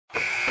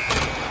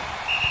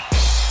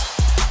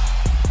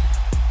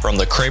From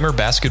the Kramer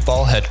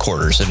Basketball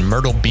Headquarters in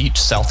Myrtle Beach,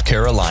 South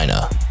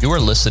Carolina, you are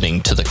listening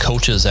to the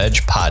Coach's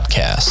Edge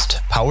podcast,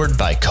 powered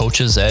by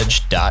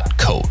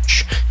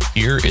coachesedge.coach.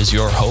 Here is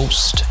your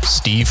host,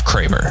 Steve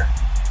Kramer.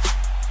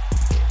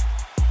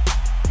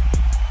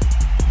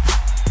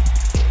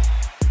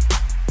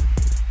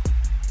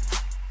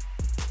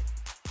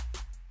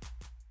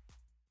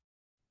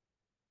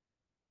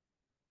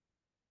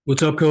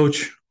 What's up,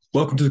 Coach?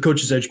 Welcome to the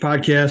Coach's Edge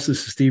podcast.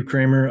 This is Steve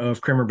Kramer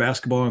of Kramer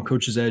Basketball and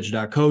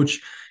coachesedge.coach.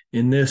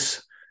 In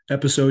this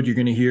episode, you're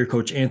going to hear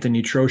Coach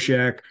Anthony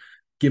Troshak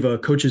give a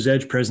Coach's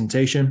Edge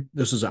presentation.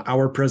 This is an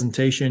hour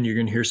presentation. You're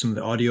going to hear some of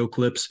the audio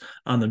clips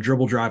on the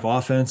dribble drive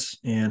offense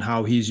and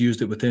how he's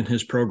used it within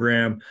his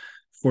program.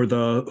 For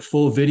the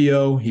full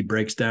video, he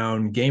breaks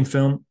down game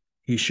film.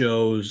 He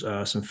shows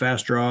some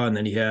fast draw, and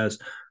then he has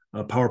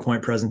a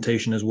PowerPoint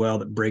presentation as well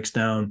that breaks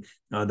down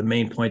the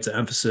main points of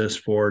emphasis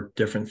for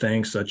different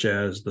things, such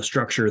as the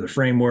structure, the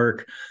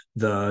framework,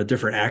 the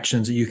different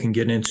actions that you can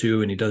get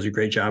into. And he does a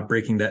great job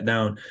breaking that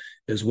down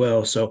as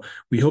well. So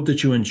we hope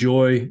that you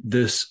enjoy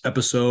this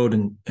episode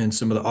and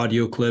some of the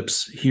audio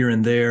clips here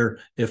and there.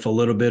 If a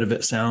little bit of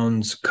it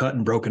sounds cut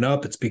and broken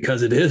up, it's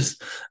because it is.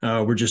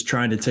 We're just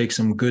trying to take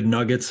some good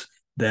nuggets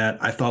that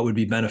I thought would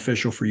be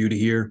beneficial for you to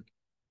hear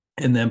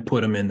and then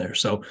put them in there.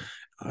 So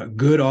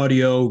good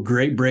audio,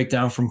 great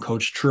breakdown from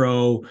Coach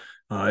Tro.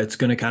 It's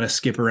going to kind of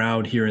skip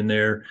around here and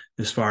there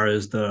as far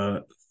as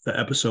the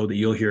episode that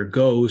you'll hear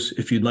goes.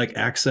 If you'd like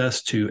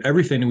access to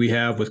everything that we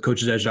have with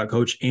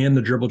coachesedge.coach and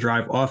the dribble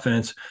drive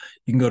offense,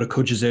 you can go to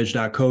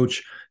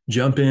coachesedge.coach,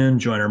 jump in,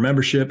 join our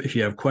membership. If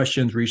you have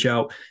questions, reach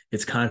out.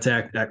 It's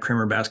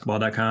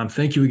contact@kramerbasketball.com.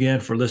 Thank you again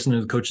for listening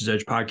to the Coach's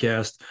Edge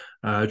podcast.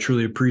 I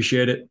truly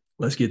appreciate it.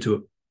 Let's get to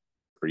it.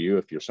 For you,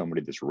 if you're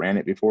somebody that's ran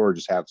it before or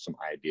just have some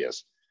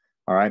ideas.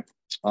 All right.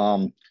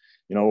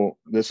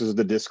 This is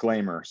the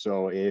disclaimer.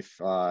 So if,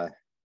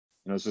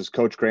 this is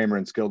Coach Kramer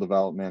in skill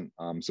development.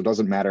 So it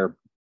doesn't matter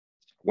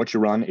what you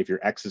run. If your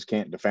X's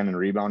can't defend and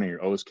rebound and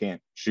your O's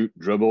can't shoot,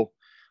 dribble,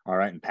 all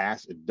right, and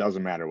pass, it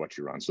doesn't matter what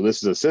you run. So this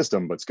is a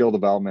system, but skill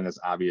development is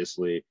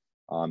obviously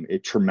a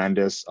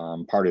tremendous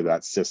part of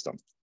that system.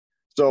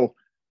 So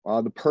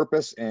the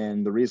purpose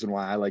and the reason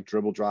why I like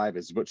dribble drive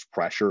is puts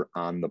pressure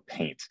on the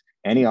paint.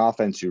 Any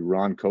offense you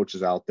run,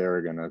 coaches out there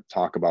are going to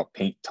talk about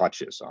paint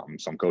touches.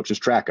 Some coaches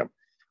track them.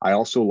 I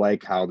also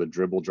like how the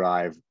dribble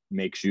drive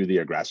makes you the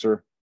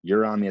aggressor.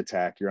 You're on the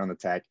attack. You're on the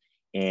attack.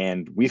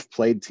 And we've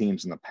played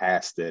teams in the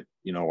past that,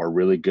 are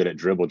really good at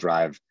dribble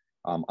drive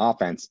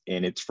offense.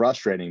 And it's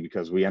frustrating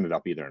because we ended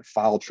up either in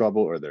foul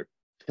trouble or they're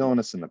killing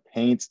us in the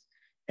paint.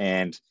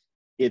 And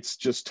it's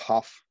just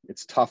tough.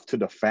 It's tough to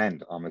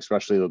defend,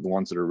 especially the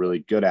ones that are really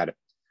good at it.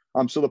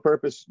 So the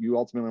purpose, you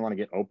ultimately want to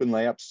get open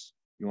layups.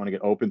 You want to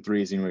get open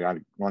threes, and you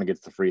want to get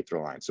to the free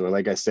throw line. So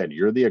like I said,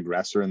 you're the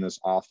aggressor in this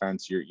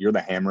offense. You're the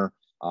hammer,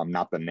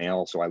 not the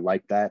nail. So I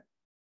like that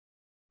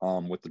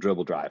with the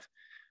dribble drive.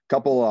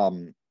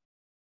 Couple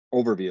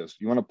overviews.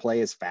 You want to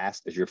play as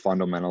fast as your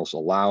fundamentals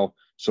allow.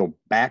 So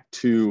back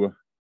to,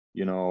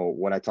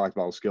 what I talked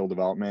about with skill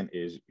development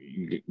is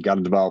you got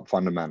to develop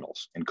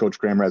fundamentals. And Coach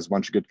Kramer has a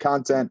bunch of good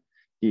content.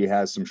 He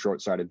has some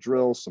short-sided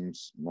drills, some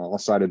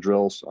small-sided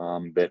drills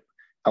that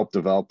help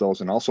develop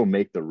those and also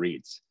make the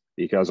reads.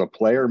 Because a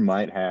player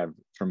might have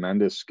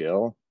tremendous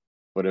skill,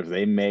 but if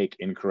they make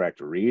incorrect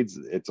reads,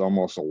 it's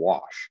almost a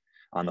wash.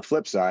 On the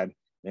flip side,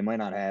 they might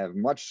not have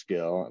much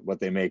skill, but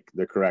they make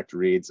the correct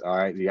reads. All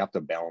right, you have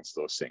to balance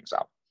those things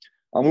out.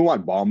 We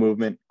want ball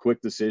movement, quick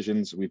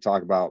decisions. We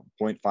talk about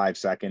 0.5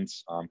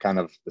 seconds, kind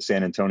of the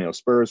San Antonio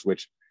Spurs,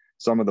 which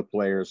some of the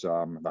players,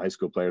 the high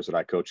school players that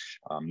I coach,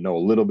 know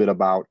a little bit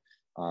about,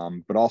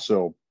 but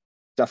also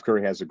Steph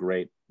Curry has a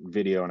great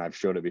video, and I've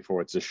showed it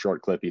before. It's a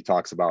short clip. He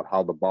talks about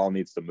how the ball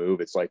needs to move.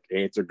 It's like,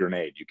 hey, it's a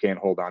grenade. You can't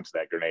hold on to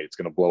that grenade. It's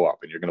going to blow up,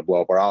 and you're going to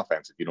blow up our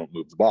offense if you don't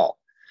move the ball.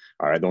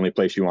 All right, the only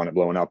place you want it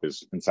blowing up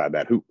is inside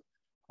that hoop.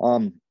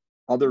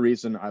 Other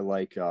reason I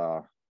like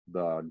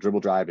the dribble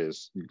drive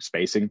is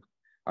spacing.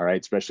 All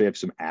right, especially if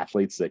some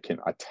athletes that can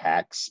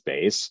attack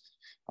space.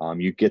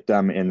 You get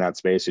them in that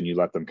space, and you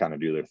let them kind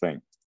of do their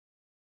thing.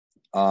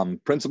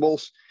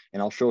 Principles.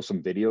 And I'll show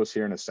some videos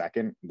here in a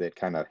second that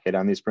kind of hit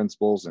on these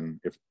principles. And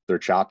if they're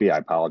choppy, I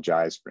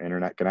apologize for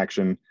internet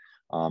connection,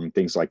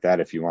 things like that.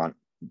 If you want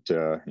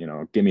to,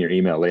 give me your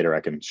email later, I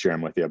can share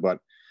them with you. But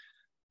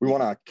we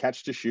want to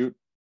catch to shoot,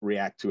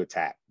 react to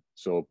attack.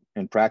 So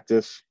in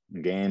practice,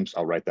 in games,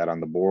 I'll write that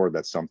on the board.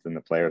 That's something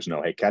that players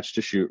know. Hey, catch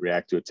to shoot,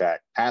 react to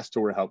attack, pass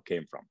to where help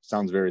came from.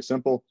 Sounds very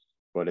simple,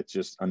 but it's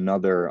just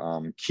another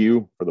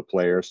cue for the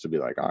players to be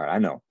like, all right, I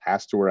know,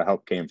 pass to where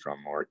help came from,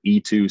 or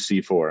E2,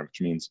 C4,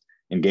 which means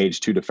engage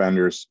two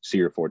defenders, see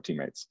your four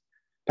teammates.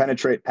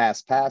 Penetrate,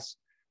 pass, pass.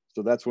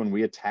 So that's when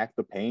we attack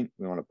the paint.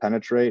 We want to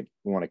penetrate.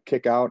 We want to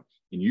kick out.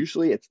 And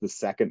usually it's the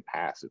second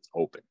pass. It's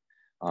open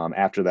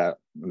after that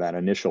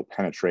initial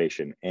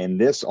penetration. And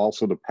this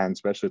also depends,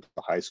 especially at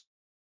the high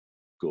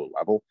school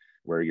level,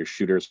 where your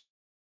shooters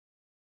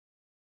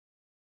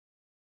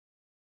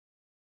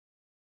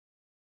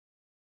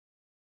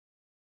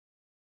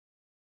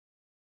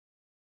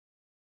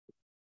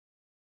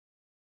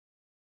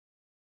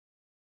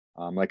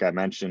Like I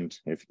mentioned,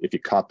 if you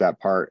caught that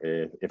part,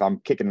 if I'm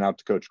kicking it out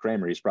to Coach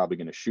Kramer, he's probably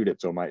going to shoot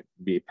it. So it might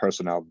be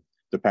personnel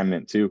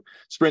dependent too.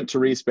 Sprint to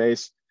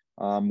respace.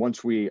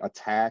 Once we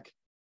attack,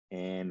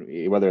 and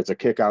whether it's a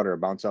kick out or a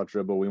bounce out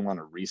dribble, we want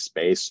to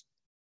respace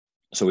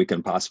so we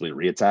can possibly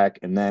reattack.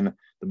 And then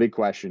the big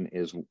question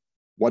is,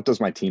 what does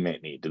my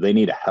teammate need? Do they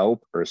need a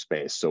help or a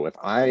space? So if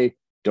I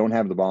don't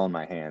have the ball in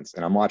my hands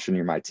and I'm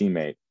watching my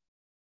teammate,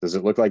 does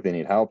it look like they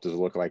need help? Does it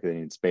look like they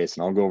need space?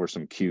 And I'll go over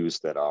some cues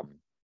that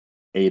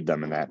aid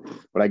them in that.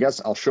 But I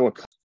guess I'll show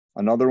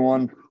another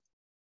one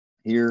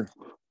here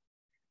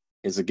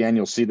is, again,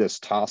 you'll see this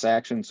toss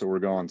action. So we're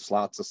going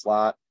slot to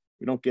slot.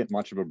 We don't get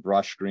much of a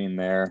brush screen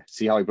there.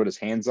 See how he put his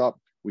hands up?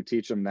 We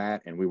teach him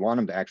that, and we want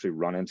him to actually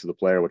run into the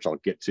player, which I'll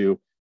get to.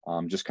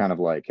 Just kind of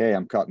like, hey,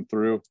 I'm cutting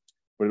through,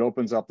 but it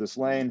opens up this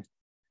lane.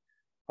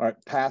 All right,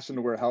 pass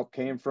into where help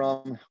came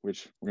from,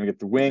 which we're going to get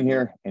the wing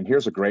here. And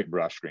here's a great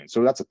brush screen.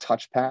 So that's a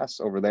touch pass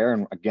over there.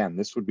 And again,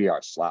 this would be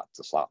our slot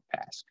to slot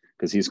pass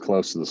because he's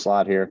close to the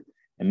slot here.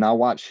 And now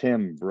watch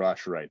him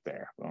brush right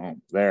there.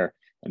 Boom, there.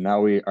 And now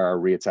we are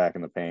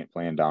reattacking the paint,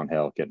 playing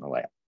downhill, getting a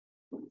layup.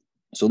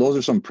 So those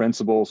are some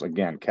principles.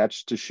 Again,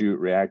 catch to shoot,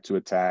 react to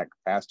attack,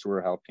 pass to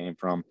where help came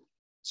from,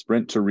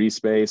 sprint to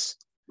respace.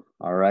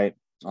 All right.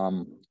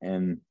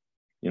 And,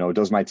 you know,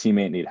 does my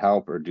teammate need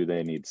help or do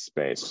they need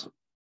space?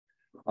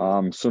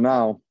 So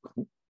now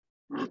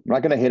I'm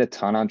not going to hit a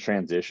ton on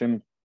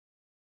transition,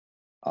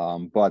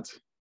 but,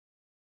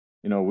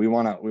 you know, we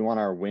want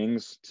our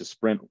wings to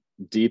sprint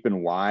deep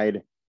and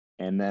wide,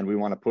 and then we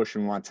want to push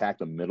and we want to attack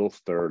the middle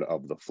third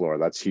of the floor.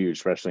 That's huge,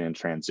 especially in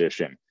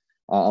transition.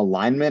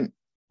 Alignment,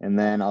 and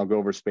then I'll go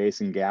over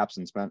spacing, gaps,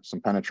 and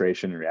some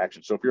penetration and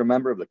reaction. So if you're a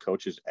member of the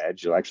Coach's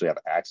Edge, you'll actually have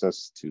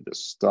access to this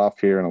stuff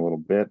here in a little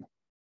bit.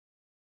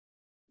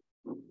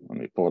 Let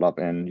me pull it up,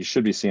 and you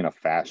should be seeing a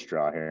fast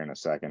draw here in a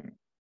second.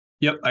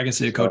 Yep, I can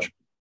see it, Coach.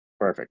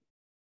 Perfect.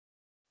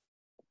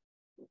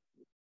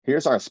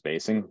 Here's our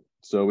spacing.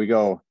 So we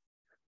go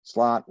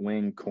slot,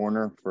 wing,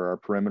 corner for our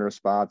perimeter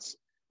spots,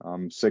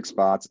 6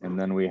 spots, and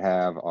then we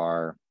have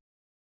our,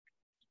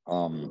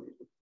 you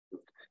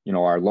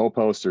know, our low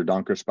post or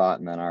dunker spot,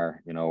 and then our,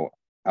 you know,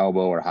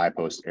 elbow or high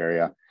post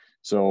area.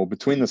 So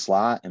between the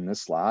slot and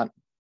this slot,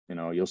 you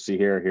know, you'll see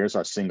here's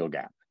our single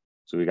gap.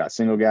 So we got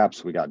single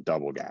gaps, we got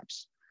double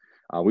gaps.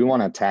 We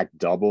want to attack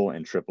double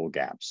and triple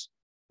gaps.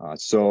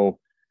 So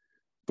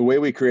the way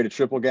we create a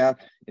triple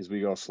gap is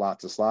we go slot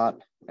to slot.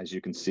 As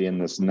you can see in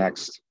this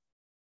next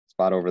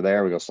spot over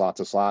there, we go slot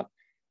to slot,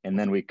 and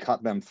then we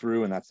cut them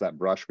through, and that's that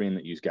brush screen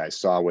that you guys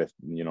saw with,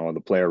 you know, the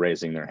player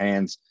raising their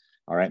hands.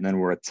 All right, and then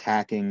we're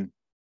attacking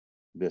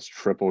this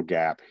triple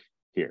gap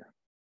here.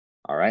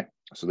 All right,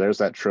 so there's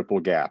that triple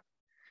gap.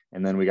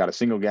 And then we got a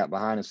single gap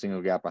behind,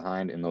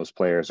 and those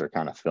players are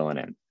kind of filling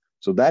in.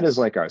 So that is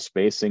like our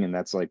spacing, and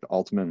that's like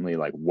ultimately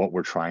like what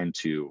we're trying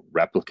to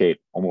replicate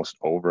almost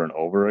over and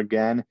over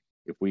again.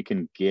 If we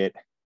can get,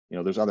 you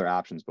know, there's other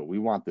options, but we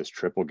want this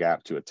triple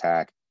gap to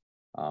attack,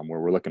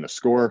 where we're looking to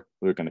score,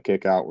 we're looking to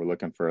kick out, we're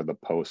looking for the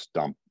post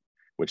dump,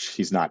 which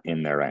he's not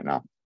in there right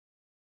now.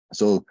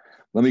 So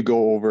let me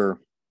go over,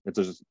 if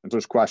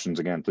there's questions,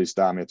 again, please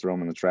stop me, throw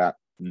them in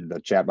the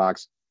chat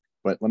box.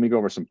 But let me go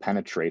over some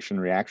penetration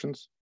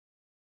reactions.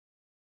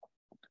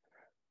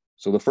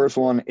 So the first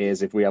one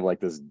is if we have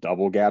like this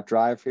double gap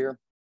drive here,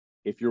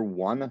 if you're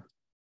 1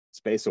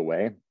 space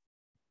away,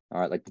 all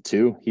right, like the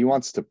 2, he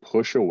wants to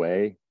push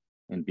away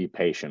and be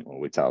patient when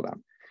we tell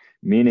them.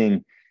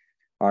 Meaning,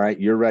 all right,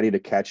 you're ready to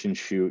catch and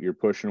shoot, you're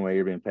pushing away,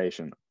 you're being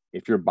patient.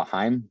 If you're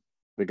behind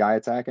the guy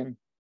attacking,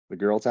 the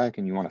girl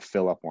attacking, you want to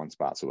fill up 1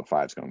 spot. So the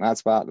 5's going in that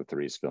spot, the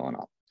 3's filling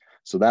up.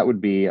 So that would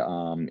be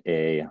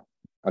a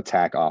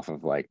attack off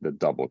of like the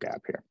double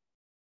gap here.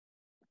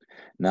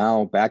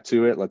 Now back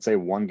to it, let's say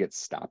 1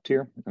 gets stopped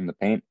here in the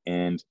paint,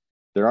 and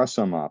there are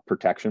some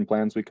protection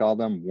plans, we call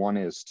them. One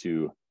is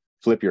to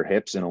flip your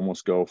hips and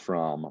almost go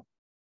from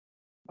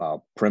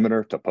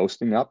perimeter to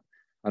posting up.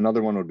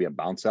 Another one would be a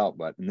bounce out,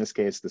 but in this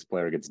case, this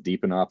player gets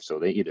deep enough, so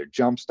they either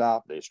jump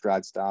stop, they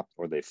stride stop,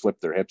 or they flip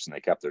their hips and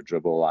they kept their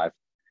dribble alive,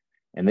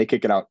 and they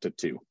kick it out to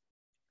 2.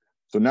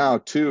 So now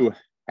 2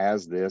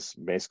 has this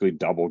basically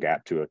double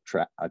gap to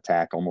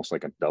attack, almost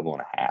like a double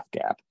and a half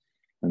gap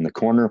in the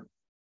corner,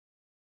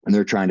 and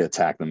they're trying to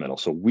attack the middle.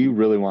 So we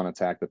really want to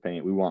attack the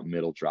paint. We want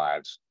middle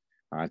drives.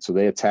 All right, so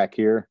they attack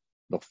here.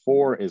 The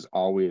 4 is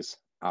always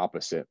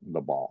opposite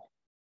the ball.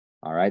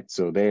 All right,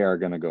 so they are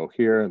going to go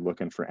here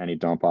looking for any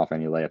dump off,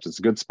 any layups. It's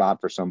a good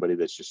spot for somebody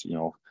that's just, you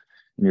know,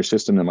 in your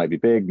system that might be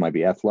big, might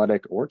be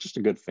athletic, or just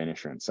a good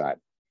finisher inside.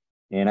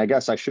 And I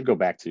guess I should go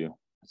back to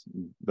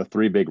the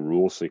 3 big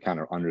rules so you kind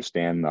of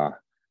understand the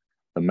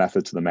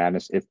method to the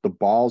madness. If the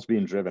ball's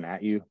being driven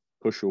at you,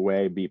 push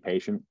away, be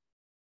patient.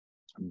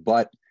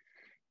 But,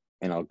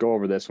 and I'll go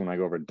over this when I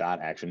go over dot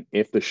action,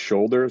 if the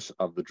shoulders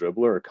of the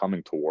dribbler are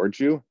coming towards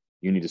you,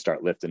 you need to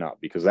start lifting up,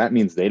 because that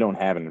means they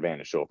don't have an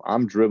advantage. So if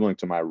I'm dribbling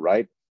to my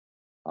right,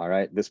 all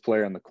right, this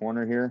player in the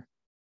corner here,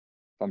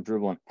 if I'm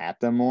dribbling at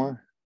them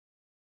more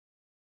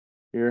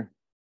here,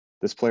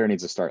 this player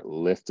needs to start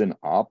lifting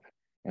up,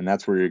 and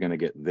that's where you're going to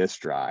get this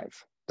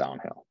drive.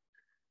 downhill.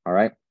 All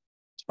right.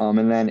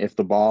 And then if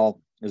the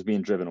ball is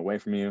being driven away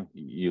from you,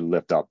 you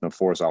lift up. The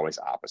 4 is always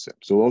opposite.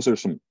 So those are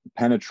some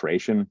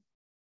penetration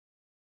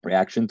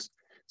reactions.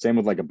 Same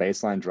with like a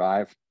baseline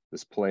drive.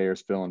 This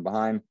player's filling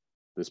behind.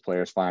 This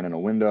player's finding a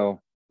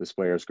window. This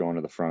player's going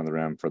to the front of the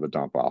rim for the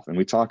dump off. And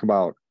we talk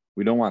about,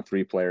 we don't want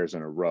 3 players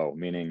in a row,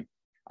 meaning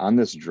on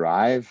this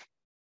drive,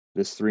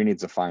 this 3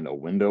 needs to find a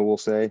window, we'll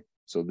say.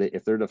 So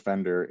if their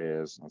defender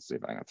is, let's see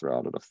if I can throw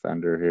out a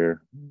defender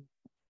here.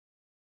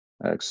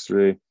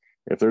 X3.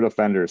 If their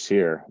defender is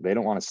here, they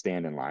don't want to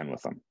stand in line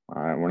with them.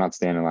 All right. We're not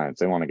standing in line.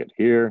 They want to get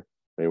here.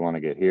 They want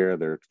to get here.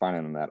 They're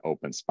finding that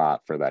open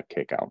spot for that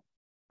kick out.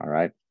 All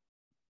right.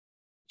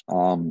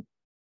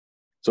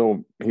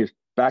 So here's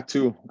back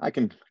to, I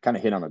can kind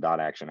of hit on the dot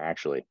action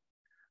actually.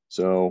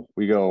 So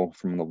we go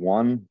from the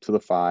 1 to the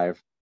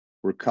 5.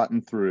 We're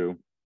cutting through.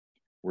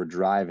 We're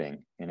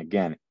driving. And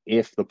again,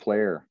 if the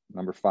player,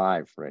 number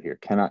 5 right here,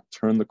 cannot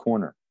turn the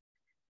corner,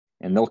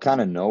 and they'll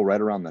kind of know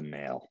right around the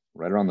nail,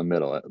 right around the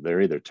middle,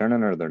 they're either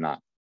turning or they're not,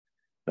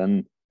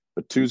 then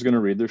the 2 is going to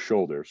read their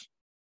shoulders.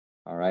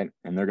 All right.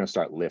 And they're going to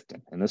start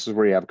lifting. And this is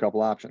where you have a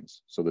couple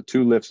options. So the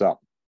 2 lifts up.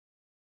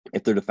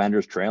 If their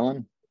defender's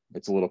trailing,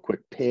 it's a little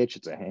quick pitch.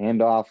 It's a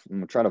handoff. I'm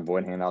going to try to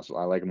avoid handoffs.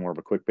 I like more of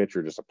a quick pitch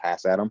or just a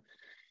pass at them.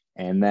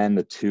 And then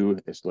the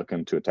 2 is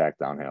looking to attack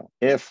downhill.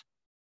 If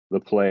the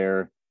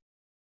player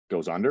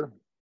goes under,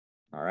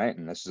 all right,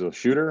 and this is a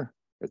shooter,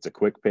 it's a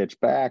quick pitch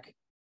back.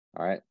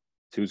 All right,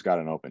 2's got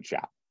an open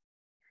shot.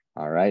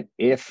 All right,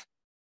 if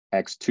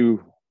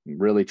X2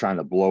 really trying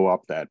to blow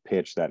up that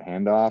pitch, that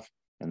handoff,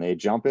 and they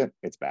jump it,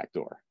 it's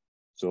backdoor.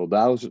 So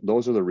those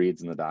are the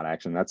reads in the dot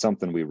action. That's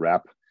something we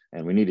rep,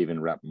 and we need to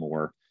even rep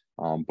more.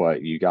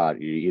 But you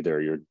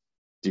either your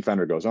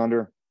defender goes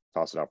under,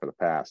 toss it out for the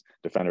pass.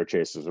 Defender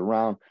chases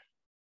around,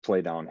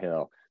 play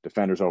downhill.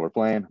 Defender's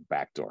overplaying,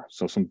 backdoor.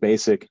 So some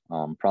basic,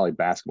 probably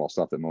basketball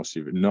stuff that most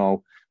of you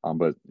know,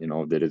 but you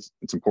know that it's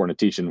important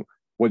to teach. And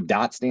what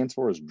dot stands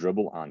for is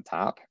dribble on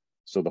top.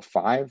 So the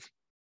 5,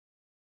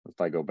 if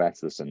I go back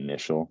to this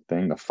initial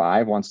thing, the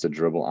 5 wants to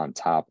dribble on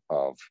top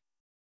of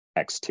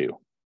X2.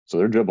 So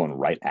they're dribbling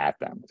right at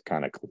them to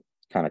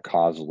kind of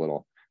cause a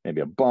little,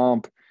 maybe a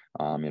bump,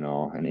 you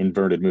know, an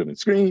inverted movement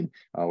screen,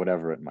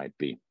 whatever it might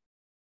be.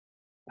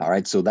 All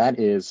right, so that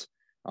is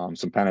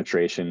some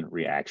penetration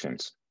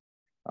reactions.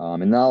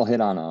 And now I'll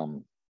hit on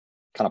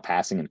kind of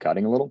passing and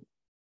cutting a little.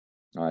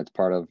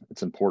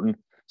 It's important.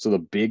 So the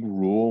big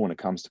rule when it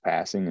comes to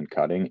passing and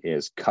cutting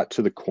is cut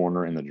to the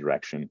corner in the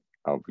direction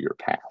of your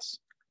pass.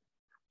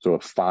 So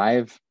if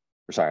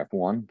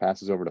 1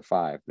 passes over to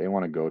 5, they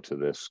want to go to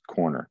this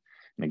corner.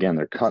 And again,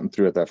 they're cutting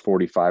through at that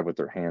 45 with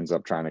their hands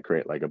up, trying to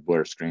create like a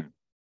blur screen.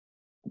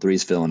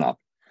 3's filling up.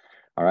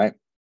 All right.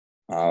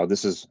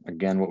 This is,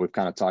 again, what we've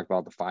kind of talked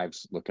about. The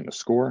 5's looking to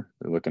score.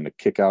 They're looking to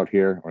kick out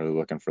here, or they're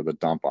looking for the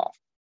dump off.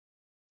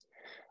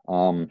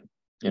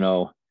 You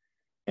know,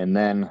 and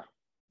then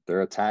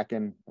they're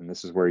attacking, and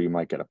this is where you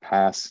might get a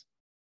pass,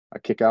 a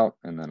kick out,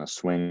 and then a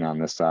swing on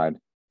this side.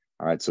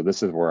 All right. So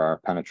this is where our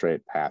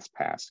penetrate pass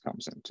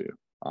comes into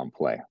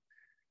play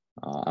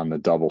on the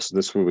double. So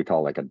this is what we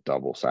call like a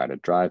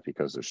double-sided drive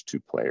because there's 2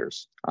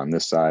 players on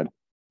this side.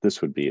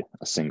 This would be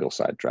a single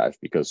side drive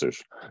because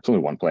it's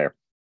only 1 player.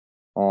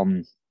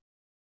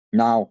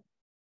 Now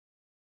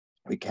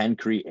we can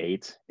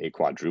create a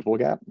quadruple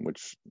gap,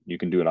 which you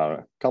can do it on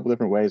a couple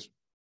different ways.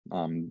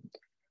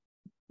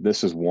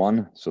 This is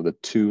 1. So the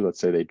 2, let's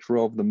say they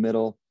drove the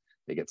middle,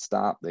 they get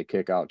stopped, they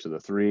kick out to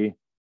the 3.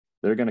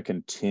 They're going to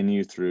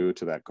continue through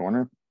to that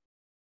corner.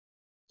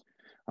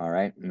 All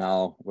right.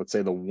 Now let's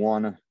say the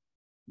 1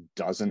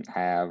 doesn't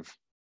have,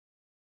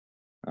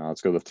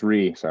 let's go the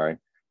 3, sorry,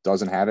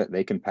 doesn't have it.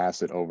 They can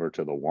pass it over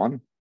to the 1.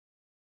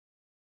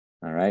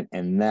 All right.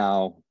 And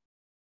now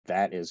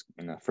that is,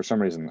 for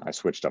some reason, I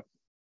switched up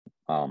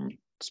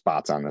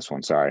spots on this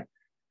one. Sorry.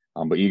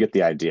 But you get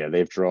the idea.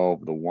 They've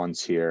drove the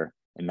 1s here,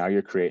 and now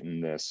you're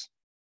creating this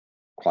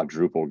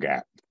quadruple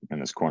gap in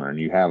this corner. And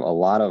you have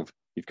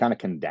you've kind of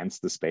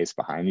condensed the space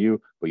behind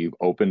you, but you've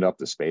opened up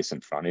the space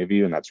in front of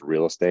you, and that's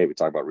real estate. We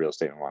talk about real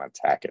estate and want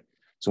to attack it.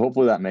 So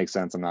hopefully that makes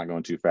sense. I'm not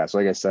going too fast. So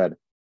like I said,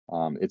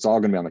 it's all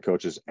going to be on the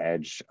coach's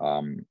edge.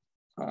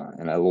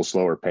 And a little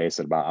slower pace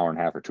at about 1.5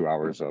 hours or 2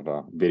 hours of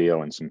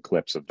video and some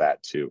clips of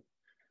that too.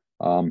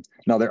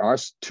 Now there are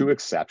 2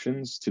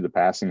 exceptions to the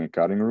passing and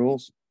cutting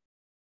rules,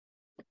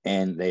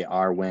 and they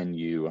are when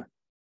you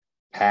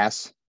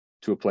pass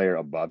to a player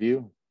above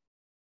you.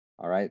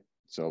 All right.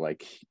 So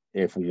like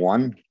if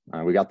 1,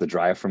 we got the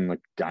drive from the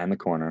guy in the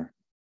corner.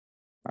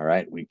 All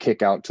right. We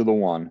kick out to the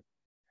 1.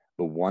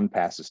 The 1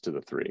 passes to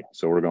the 3.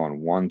 So we're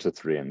going 1 to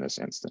 3 in this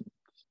instant.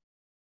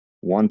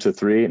 1 to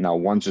 3. Now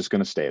 1's just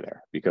going to stay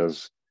there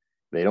because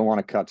they don't want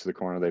to cut to the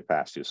corner they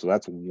pass to. So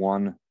that's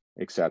 1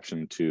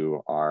 exception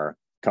to our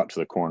cut to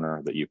the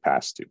corner that you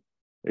pass to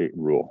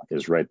rule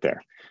is right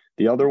there.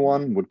 The other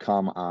one would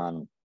come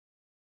on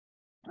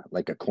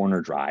like a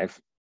corner drive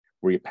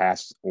where you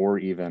pass, or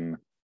even.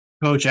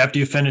 Coach, after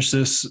you finish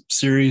this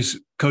series,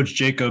 Coach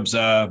Jacobs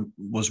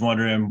was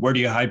wondering, where do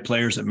you hide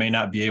players that may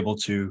not be able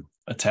to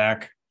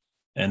attack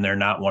and they're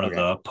not one of Okay.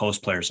 the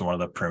post players and one of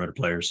the perimeter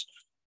players.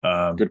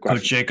 Good question.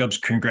 Coach Jacobs,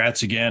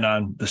 congrats again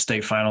on the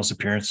state finals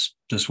appearance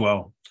this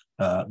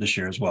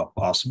year as well.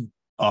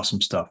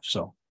 Awesome stuff.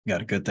 So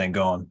got a good thing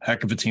going.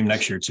 Heck of a team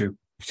next year too.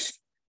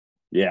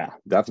 Yeah,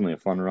 definitely a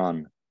fun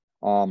run.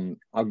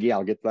 I'll get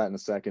to that in a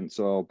second.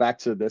 So back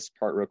to this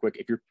part real quick.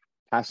 If you're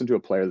passing to a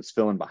player that's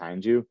filling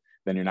behind you,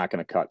 then you're not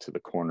going to cut to the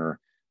corner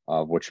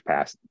of which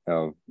pass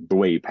of the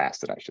way you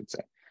passed it, I should say.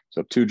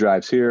 So 2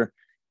 drives here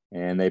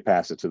and they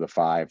pass it to the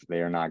 5.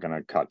 They are not going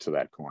to cut to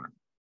that corner.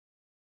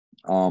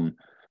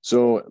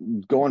 So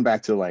going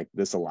back to like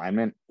this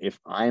alignment, if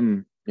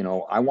I'm,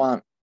 I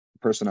want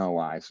personnel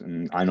wise,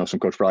 and I know some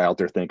coach probably out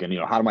there thinking,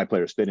 how do my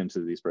players fit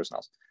into these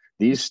personnels?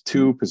 These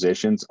 2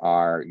 positions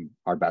are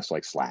best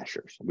like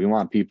slashers. We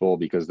want people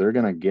because they're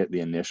going to get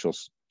the initial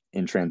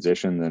in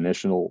transition, the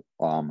initial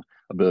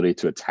ability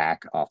to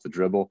attack off the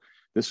dribble.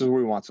 This is where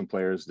we want some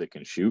players that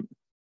can shoot.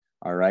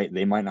 All right.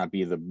 They might not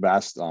be the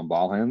best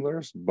ball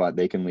handlers, but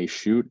they can at least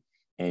shoot.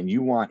 And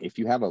if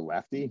you have a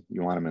lefty,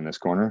 you want them in this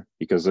corner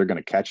because they're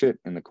going to catch it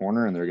in the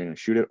corner and they're going to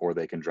shoot it, or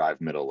they can drive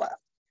middle left.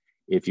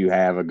 If you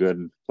have a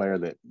good player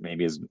that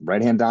maybe is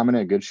right-hand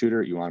dominant, a good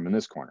shooter, you want them in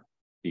this corner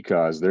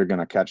because they're going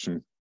to catch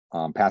some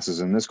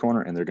passes in this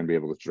corner and they're going to be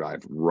able to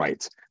drive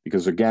right.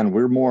 Because again,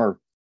 we're more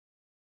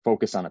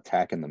focused on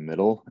attack in the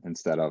middle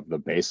instead of the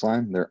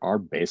baseline. There are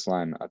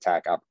baseline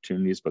attack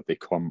opportunities, but they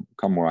come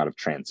more out of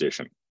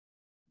transition.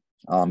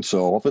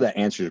 So hopefully that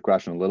answers your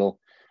question a little.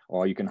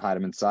 Or you can hide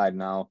them inside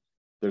now.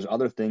 There's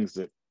other things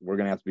that we're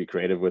going to have to be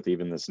creative with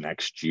even this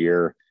next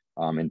year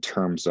in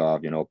terms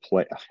of,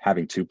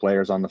 having 2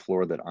 players on the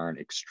floor that aren't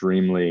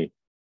extremely,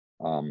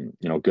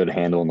 good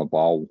handling the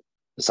ball.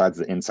 Besides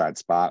the inside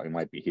spot, we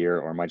might be here,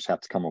 or might just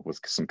have to come up with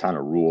some kind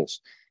of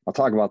rules. I'll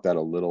talk about that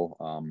a little,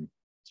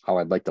 how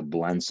I'd like to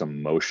blend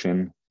some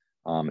motion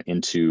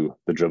into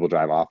the dribble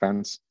drive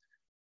offense.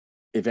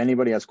 If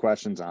anybody has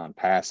questions on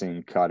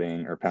passing,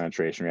 cutting, or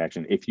penetration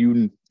reaction, if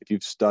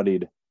you've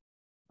studied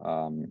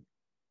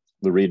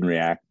the read and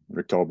react,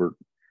 Rick Tolbert,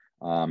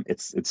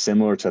 it's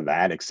similar to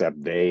that,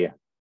 except they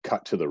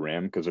cut to the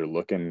rim because they're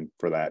looking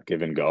for that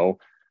give and go,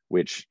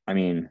 which, I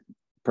mean,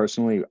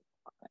 personally,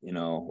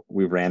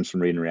 we ran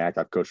some read and react.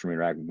 I've coached some read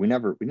and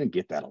react. We didn't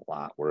get that a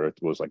lot where it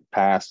was like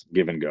pass,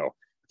 give and go.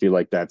 I feel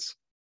like that's,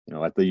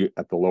 at the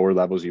lower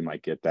levels, you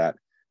might get that,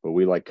 but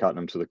we like cutting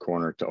them to the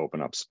corner to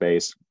open up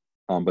space.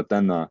 But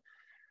then the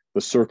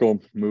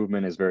circle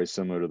movement is very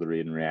similar to the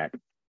read and react.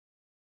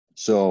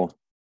 So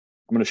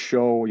I'm going to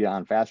show you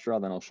on fast draw,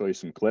 then I'll show you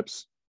some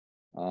clips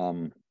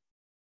of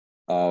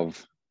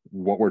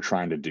what we're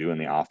trying to do in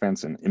the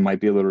offense. And it might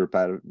be a little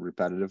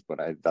repetitive, but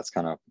that's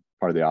kind of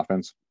part of the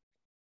offense.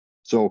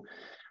 So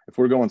if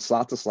we're going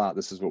slot to slot,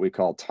 this is what we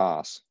call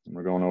toss. And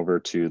we're going over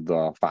to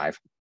the 5.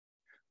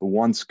 The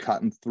 1's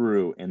cutting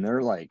through and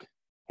they're like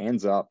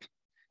hands up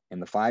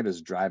and the 5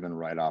 is driving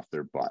right off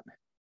their butt.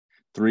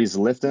 3's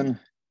lifting.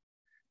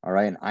 All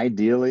right. And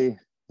ideally,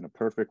 in a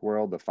perfect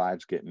world, the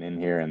 5's getting in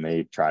here and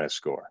they try to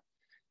score.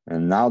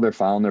 And now they're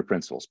following their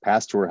principles.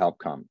 Pass to where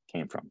help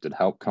came from. Did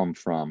help come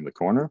from the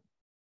corner?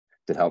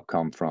 Did help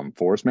come from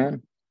force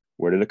man?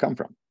 Where did it come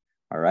from?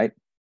 All right.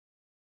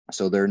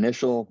 So their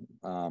initial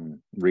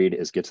read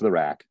is get to the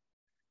rack,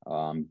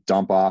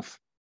 dump off,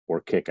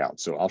 or kick out.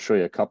 So I'll show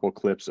you a couple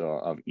clips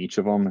of each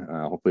of them.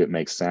 Hopefully it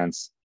makes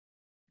sense.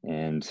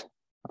 And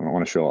I don't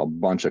want to show a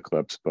bunch of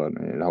clips, but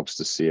it helps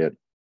to see it.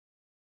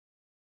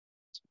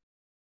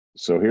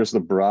 So here's the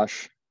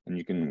brush, and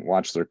you can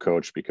watch their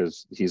coach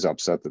because he's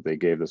upset that they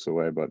gave this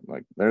away, but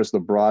like there's the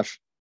brush.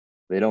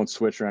 They don't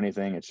switch or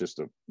anything. It's just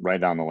right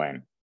down the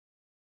lane.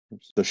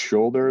 The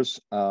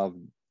shoulders of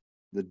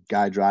the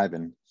guy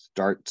driving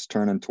starts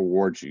turning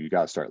towards you. You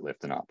got to start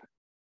lifting up.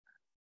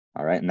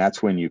 All right. And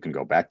that's when you can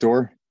go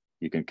backdoor.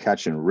 You can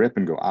catch and rip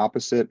and go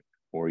opposite,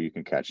 or you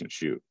can catch and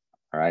shoot.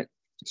 All right.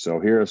 So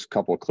here's a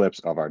couple of clips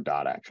of our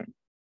dot action.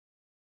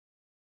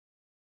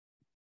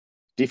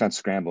 Defense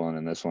scrambling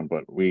in this one,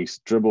 but we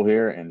dribble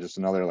here and just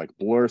another like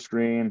blur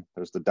screen.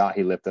 There's the dot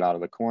he lifted out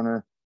of the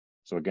corner.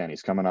 So again,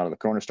 he's coming out of the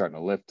corner, starting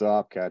to lift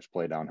up, catch,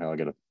 play downhill,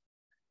 get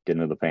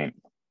into the paint.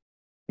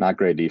 Not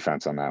great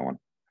defense on that one.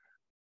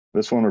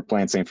 This one we're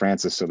playing St.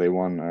 Francis, so they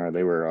won.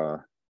 They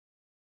were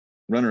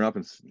runner up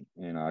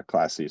in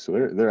Class C, so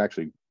they're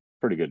actually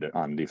pretty good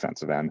on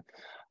defensive end.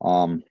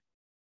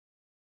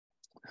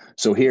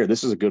 So here,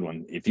 this is a good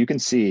one. If you can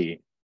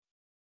see,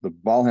 the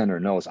ball handler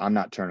knows I'm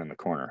not turning the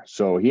corner,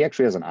 so he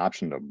actually has an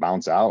option to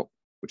bounce out,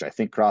 which I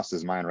think crossed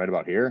his mind right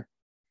about here.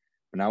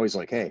 But now he's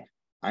like, "Hey,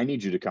 I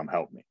need you to come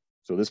help me."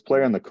 So this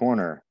player in the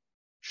corner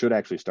should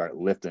actually start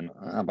lifting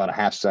about a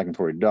half second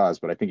before he does,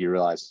 but I think he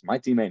realizes my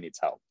teammate needs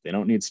help. They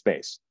don't need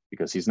space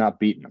because he's not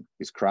beating him.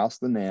 He's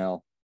crossed the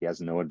nail. He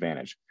has no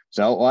advantage.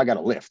 So, I got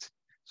to lift.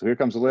 So here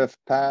comes the lift,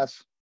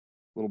 pass,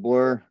 little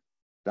blur,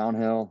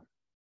 downhill,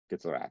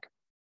 gets the rack.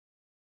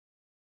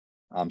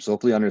 So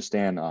hopefully you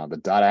understand the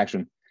dot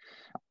action.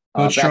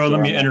 Coach Charles,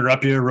 let me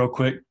interrupt you real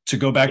quick to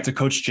go back to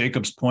Coach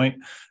Jacobs'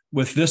 point.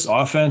 With this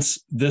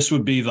offense, this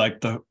would be like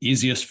the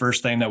easiest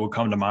first thing that would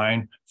come to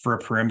mind for a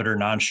perimeter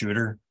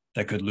non-shooter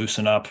that could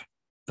loosen up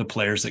the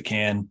players that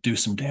can do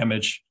some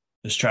damage.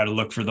 Just try to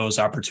look for those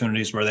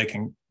opportunities where they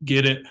can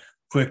get it,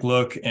 quick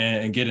look,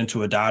 and get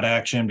into a dot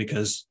action,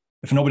 because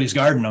if nobody's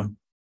guarding them,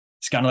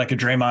 it's kind of like a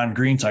Draymond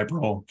Green type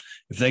role.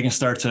 If they can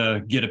start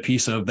to get a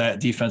piece of that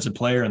defensive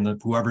player and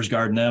whoever's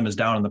guarding them is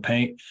down in the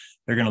paint,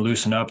 they're going to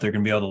loosen up. They're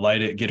going to be able to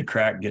light it, get a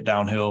crack, get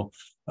downhill.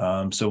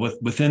 So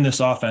within this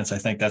offense, I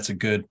think that's a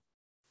good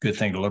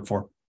thing to look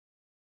for.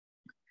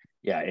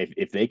 Yeah,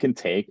 if they can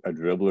take a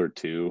dribble or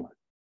two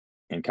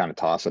and kind of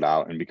toss it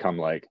out and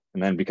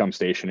then become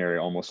stationary,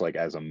 almost like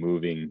as a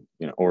moving,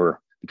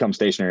 or become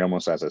stationary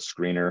almost as a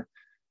screener,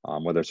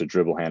 whether it's a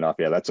dribble handoff.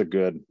 Yeah, that's a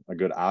good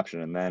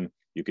option. And then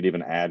you could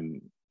even add,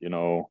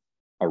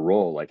 a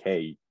roll, like,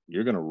 hey,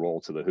 you're going to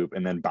roll to the hoop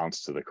and then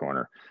bounce to the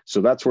corner.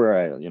 So that's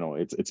where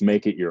it's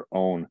make it your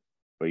own.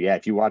 But yeah,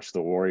 if you watch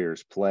the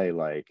Warriors play,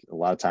 like a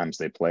lot of times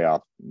they play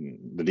off,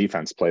 the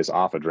defense plays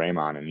off of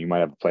Draymond, and you might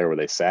have a player where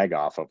they sag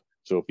off of.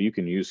 So if you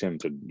can use him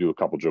to do a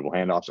couple dribble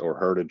handoffs, or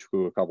her to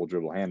do a couple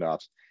dribble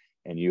handoffs,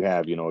 and you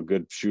have, a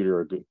good shooter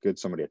or good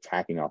somebody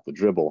attacking off the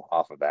dribble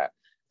off of that,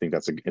 I think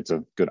it's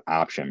a good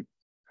option.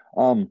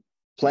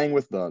 Playing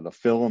with the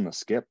fill and the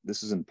skip,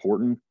 this is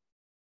important.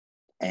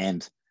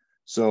 And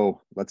so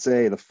let's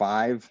say the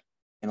 5,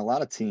 in a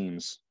lot of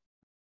teams,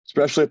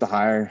 especially at the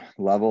higher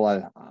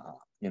level,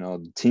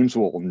 teams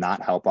will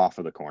not help off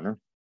of the corner.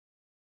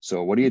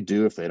 So what do you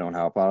do if they don't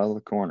help out of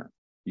the corner?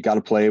 You got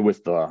to play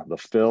with the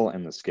fill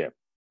and the skip.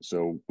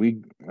 So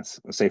let's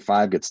say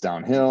 5 gets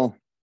downhill,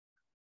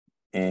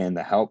 and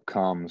the help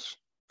comes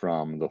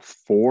from the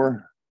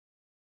 4,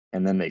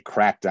 and then they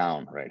crack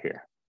down right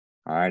here.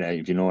 All right,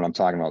 if you know what I'm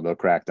talking about, they'll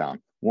crack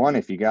down. 1,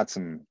 if you got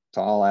some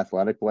tall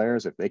athletic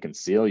players, if they can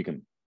seal, you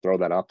can throw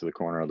that up to the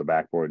corner of the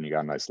backboard and you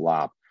got a nice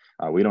lob.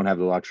 We don't have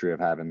the luxury of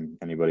having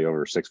anybody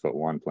over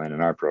 6'1" playing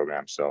in our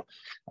program. So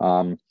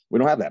we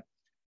don't have that.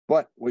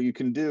 But what you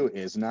can do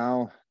is,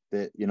 now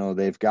that,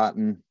 they've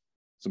gotten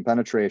some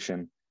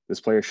penetration,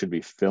 this player should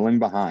be filling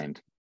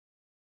behind.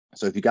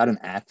 So if you got an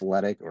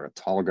athletic or a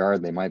tall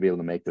guard, they might be able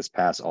to make this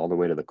pass all the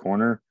way to the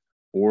corner,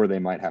 or they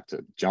might have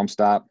to jump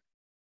stop.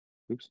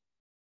 Oops.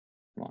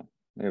 Come on.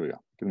 There we go.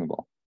 Give them the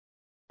ball.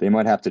 They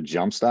might have to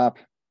jump stop,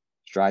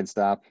 stride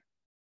stop,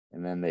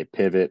 and then they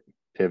pivot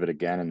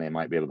again, and they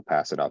might be able to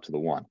pass it out to the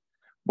 1.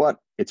 But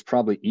it's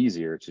probably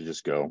easier to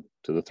just go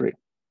to the 3,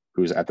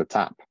 who's at the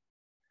top.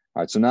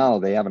 All right, so now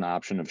they have an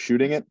option of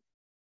shooting it.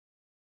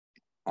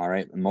 All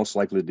right, and most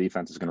likely the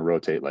defense is going to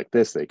rotate like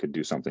this. They could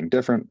do something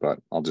different, but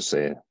I'll just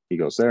say he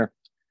goes there.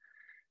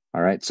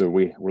 All right, so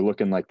we're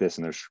looking like this,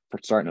 and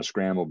they're starting to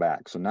scramble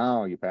back. So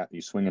now you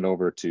swing it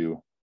over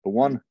to the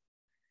 1,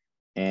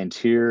 and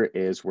here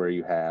is where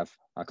you have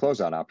a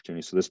closeout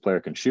opportunity. So this player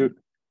can shoot,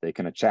 they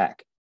can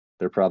attack.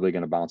 They're probably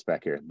going to bounce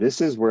back here.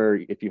 This is where,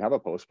 if you have a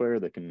post player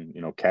that can,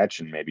 catch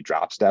and maybe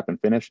drop step and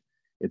finish,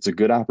 it's a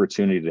good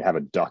opportunity to have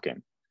a duck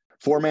in.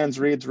 4-man's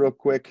reads real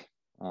quick.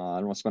 I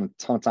don't want to spend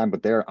a ton of time,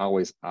 but they're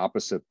always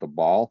opposite the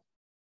ball.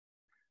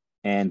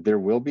 And there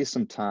will be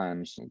some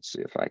times, let's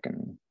see if I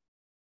can,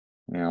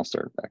 I'll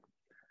start back.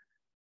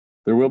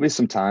 There will be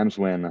some times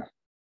when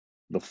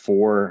the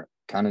 4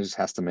 kind of just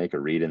has to make a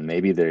read, and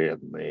maybe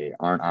they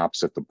aren't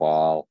opposite the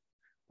ball,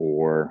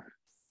 or,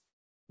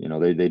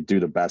 they do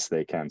the best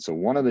they can. So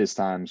one of these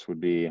times would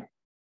be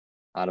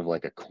out of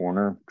like a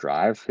corner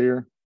drive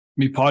here.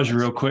 Let me pause you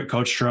real quick,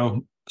 Coach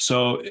Tro.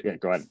 So yeah,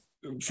 go ahead.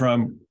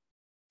 From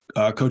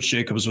Coach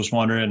Jacobs was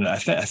wondering, I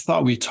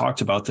thought we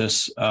talked about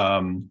this,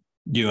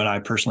 you and I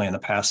personally in the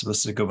past, so this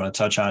is a good one to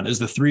touch on. Is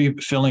the 3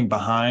 filling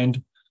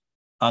behind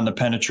on the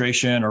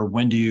penetration, or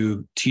when do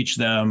you teach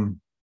them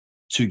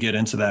to get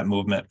into that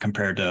movement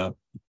compared to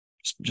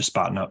just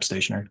spotting up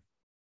stationary?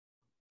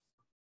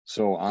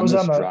 So it was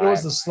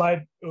the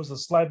slide. It was the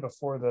slide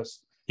before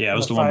this. Yeah, it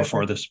was the one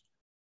before this.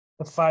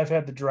 The 5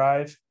 had the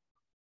drive,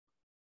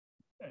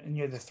 and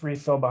you had the 3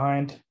 fill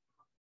behind.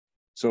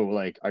 So,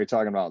 like, are you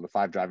talking about the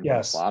 5 driving from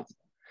the slot?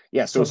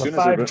 Yeah. So the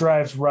 5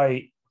 drives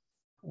right.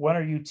 When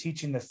are you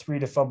teaching the 3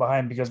 to fill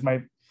behind? Because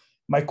my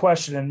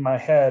question in my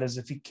head is,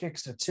 if he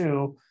kicks to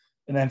 2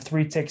 and then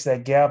 3 takes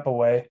that gap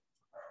away,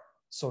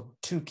 so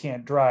 2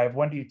 can't drive,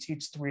 when do you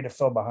teach 3 to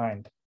fill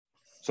behind?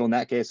 So in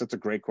that case, that's a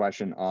great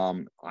question.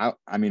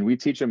 I mean, we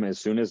teach them as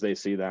soon as they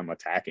see them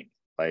attacking,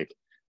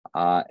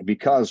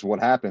 because what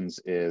happens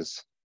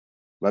is,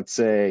 let's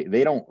say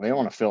they don't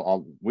want to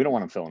fill we don't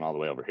want them filling all the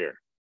way over here.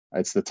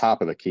 It's the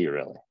top of the key,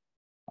 really.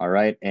 All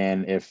right.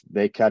 And if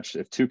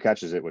 2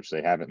 catches it, which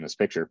they have it in this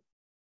picture.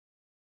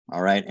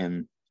 All right.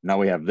 And now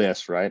we have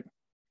this, right?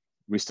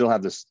 We still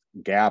have this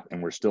gap,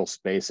 and we're still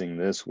spacing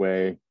this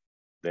way,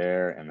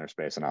 there, and they're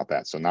spacing out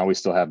that. So now we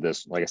still have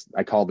this, like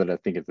I called it, I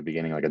think at the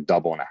beginning, like a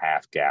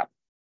 1.5 gap,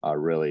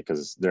 really,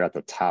 because they're at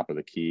the top of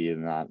the key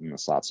and not in the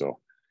slot. So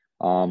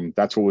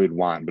that's what we'd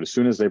want. But as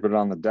soon as they put it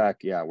on the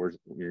deck, yeah,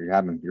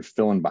 you're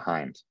filling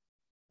behind.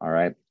 All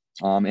right.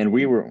 And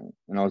we were,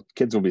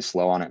 kids will be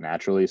slow on it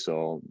naturally.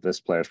 So this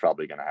player's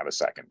probably going to have a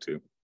second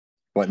too.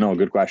 But no,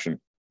 good question.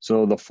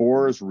 So the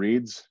 4's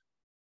reads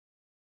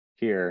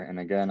here, and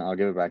again, I'll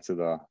give it back to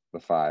the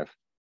 5,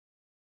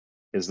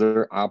 is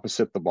they're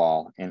opposite the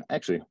ball. And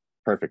actually,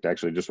 perfect.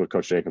 Actually, just what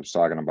Coach Jacobs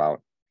talking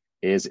about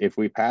is if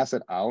we pass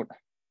it out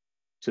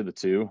to the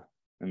 2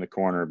 in the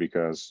corner,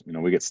 because, you know,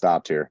 we get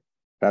stopped here,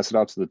 pass it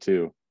out to the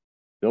 2.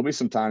 There'll be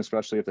some time,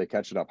 especially if they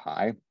catch it up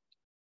high,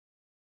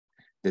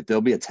 that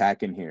they'll be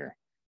attacking here.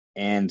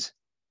 And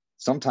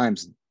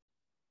sometimes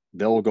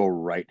they'll go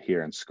right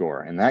here and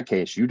score. In that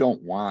case, you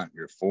don't want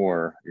your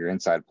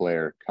inside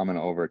player coming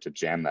over to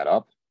jam that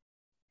up.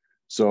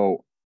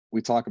 So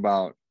we talk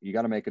about, you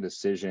got to make a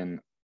decision.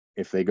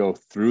 If they go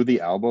through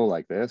the elbow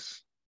like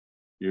this,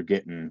 you're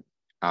getting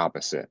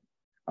opposite.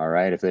 All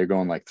right. If they're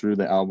going like through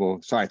the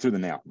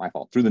nail, my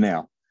fault, through the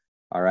nail.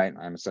 All right.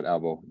 I almost said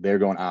elbow. They're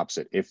going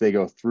opposite. If they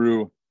go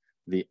through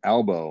the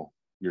elbow,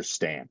 you're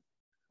staying.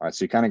 All right.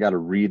 So you kind of got to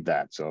read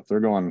that. So if they're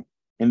going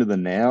into the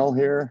nail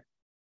here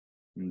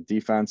in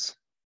defense,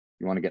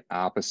 you want to get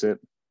opposite.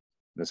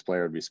 This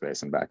player would be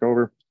spacing back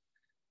over.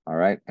 All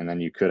right. And then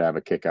you could have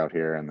a kick out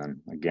here. And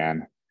then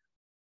again,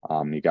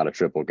 you got a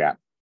triple gap.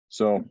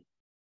 So,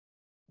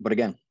 but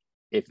again,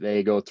 if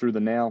they go through the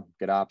nail,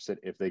 get opposite.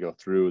 If they go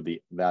through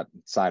that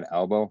side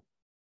elbow,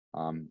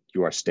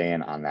 you are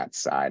staying on that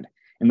side.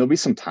 And there'll be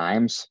some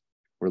times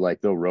where like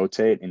they'll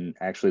rotate and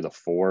actually the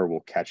 4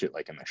 will catch it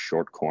like in the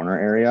short corner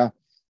area.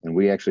 And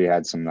we actually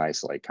had some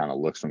nice like kind of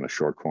looks from the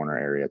short corner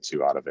area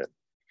too out of it.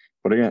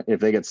 But again, if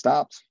they get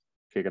stopped,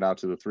 kick it out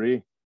to the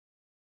 3.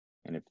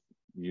 And if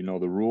you know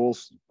the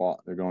rules,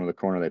 they're going to the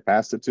corner they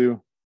passed it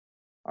to.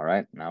 All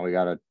right, now we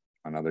got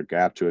another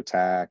gap to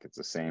attack. It's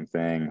the same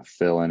thing,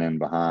 filling in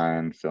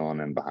behind. So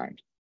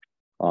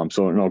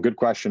no, good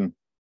question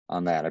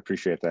on that. I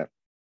appreciate that.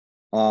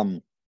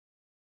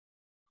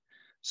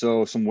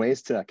 So some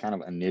ways to kind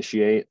of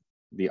initiate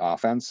the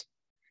offense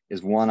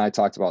is, one, I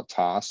talked about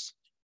toss,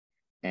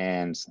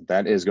 and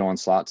that is going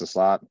slot to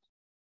slot.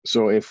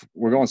 So if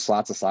we're going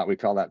slot to slot, we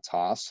call that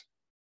toss,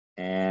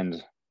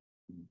 and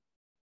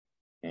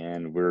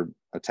we're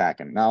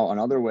attacking. Now,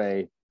 another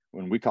way,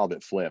 when we called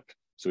it flip,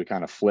 so we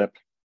kind of flip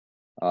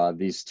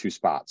these 2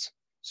 spots.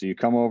 So you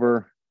come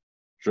over,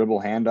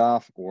 dribble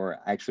handoff, or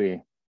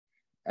actually,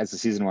 as the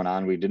season went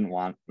on,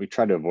 we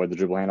tried to avoid the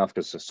dribble handoff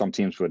because some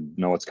teams would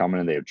know what's coming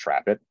and they would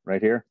trap it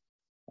right here.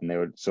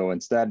 And so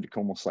instead,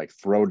 almost like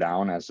throw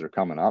down as they're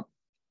coming up.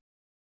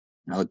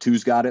 Now the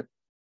 2's got it.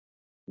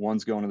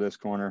 1's going to this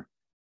corner.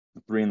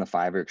 The 3 and the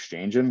 5 are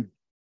exchanging.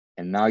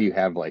 And now you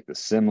have like the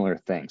similar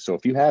thing. So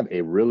if you have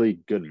a really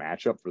good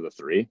matchup for the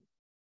 3,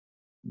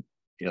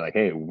 you're like,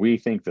 hey, we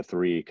think the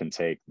 3 can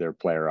take their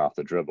player off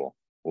the dribble.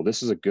 Well,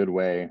 this is a good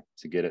way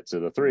to get it to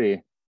the 3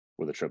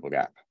 with a triple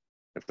gap,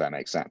 if that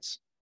makes sense.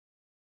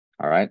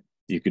 All right.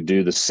 You could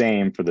do the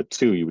same for the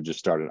 2. You would just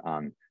start it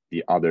on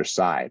the other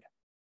side.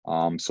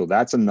 So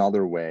that's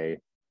another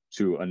way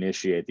to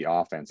initiate the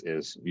offense,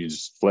 is you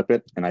just flip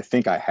it. And I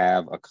think I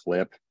have a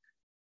clip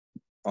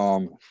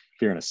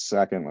here in a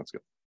second. Let's go.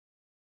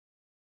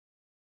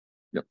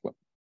 Yep. Flip.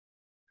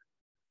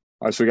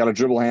 All right. So we got a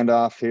dribble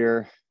handoff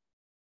here.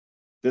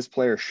 This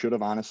player should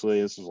have,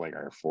 honestly, this is like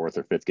our 4th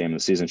or 5th game of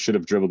the season, should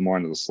have dribbled more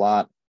into the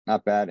slot.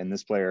 Not bad. And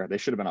this player, they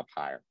should have been up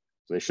higher.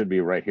 So they should be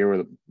right here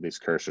where these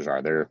cursors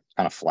are. They're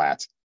kind of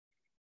flat.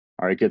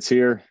 All right, gets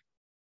here.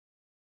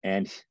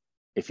 And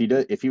if he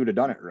would have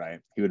done it right,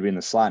 he would be in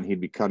the slot and he'd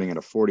be cutting at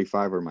a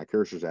 45 where my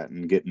cursor's at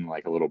and getting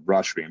like a little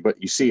brush screen.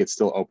 But you see, it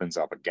still opens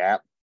up a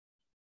gap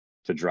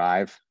to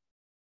drive.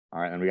 All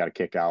right, and we got to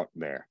kick out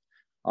there.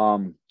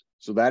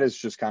 So that is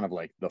just kind of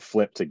like the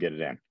flip to get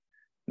it in.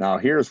 Now,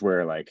 here's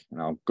where, like,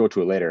 and I'll go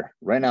to it later.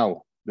 Right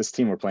now, this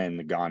team we're playing,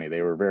 Nagani,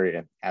 they were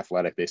very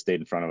athletic. They stayed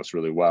in front of us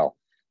really well.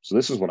 So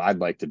this is what I'd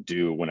like to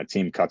do when a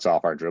team cuts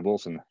off our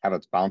dribbles and have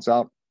it bounce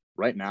out.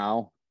 Right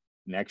now,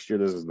 next year,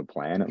 this is the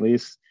plan at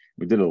least.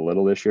 We did a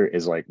little this year,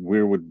 is like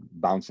we would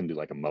bounce into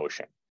like a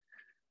motion.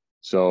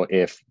 So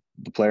if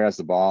the player has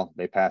the ball,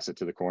 they pass it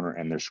to the corner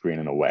and they're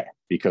screening away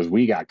because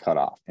we got cut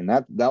off. And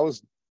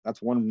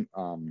that's one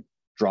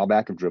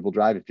drawback of dribble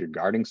drive. If you're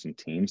guarding some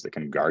teams that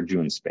can guard you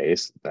in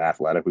space, the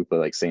athletic, we play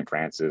like St.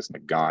 Francis,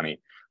 Nagani,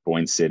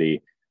 Boyne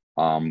City,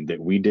 that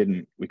we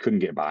couldn't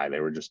get by. They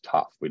were just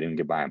tough. We didn't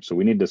get by them. So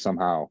we need to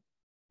somehow,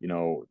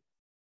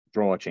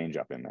 throw a change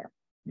up in there,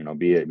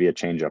 be a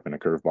change up in a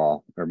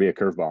curveball, or be a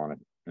curveball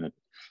in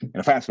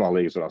a fastball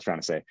league is what I was trying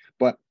to say.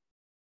 But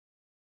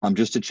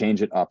just to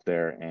change it up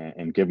there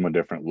and give them a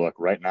different look.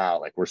 Right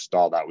now, like, we're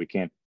stalled out. We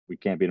can't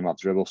beat them off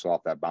dribble. So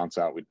off that bounce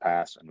out, we'd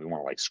pass, and we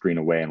want to like screen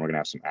away, and we're going to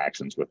have some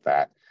actions with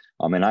that.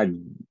 And I'd,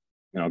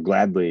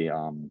 gladly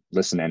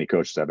listen to any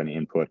coaches that have any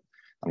input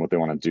on what they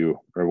want to do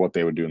or what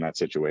they would do in that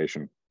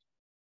situation.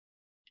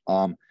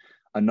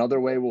 Another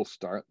way we'll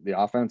start the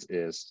offense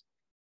is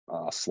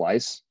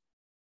slice.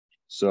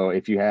 So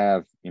if you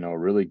have, a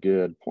really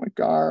good point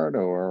guard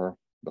or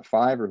the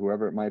 5 or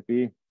whoever it might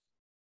be,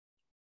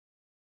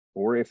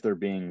 or if they're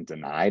being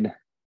denied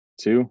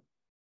too,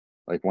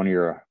 like one of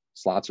your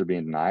slots are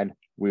being denied,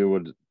 we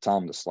would tell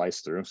them to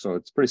slice through. So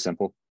it's pretty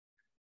simple.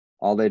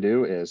 All they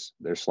do is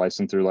they're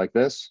slicing through like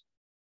this.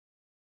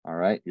 All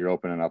right, you're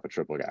opening up a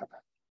triple gap.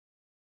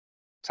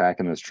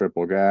 Attacking this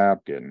triple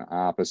gap, getting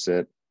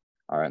opposite.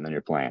 All right, and then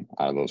you're playing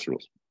out of those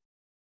rules.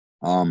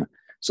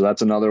 So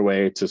that's another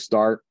way to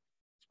start.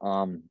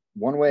 One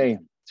way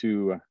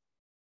to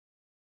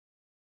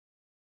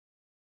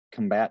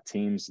combat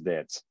teams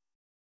that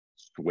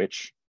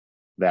switch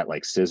that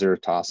like scissor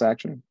toss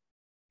action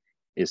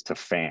is to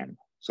fan.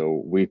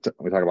 So we talk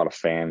about a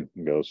fan.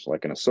 It goes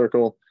like in a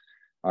circle.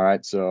 All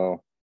right,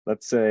 so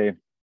let's say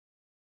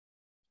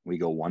we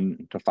go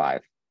 1 to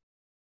 5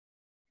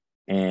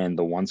 and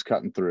the one's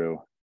cutting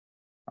through.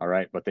 All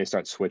right, but they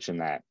start switching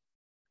that.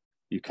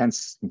 We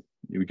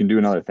can do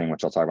another thing,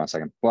 which I'll talk about in a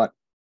second, but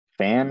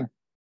fan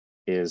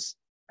is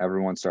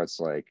everyone starts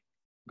like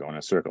going in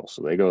a circle.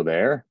 So they go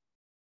there,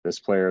 this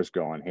player is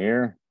going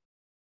here.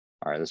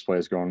 All right, this player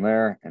is going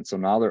there. And so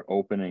now they're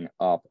opening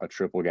up a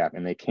triple gap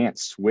and they can't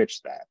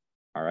switch that.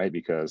 All right,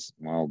 because,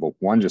 well, the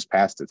one just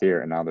passed it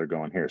here and now they're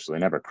going here. So they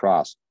never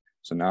cross.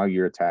 So now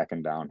you're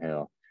attacking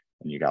downhill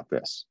and you got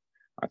this.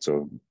 All right,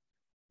 so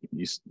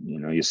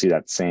you see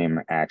that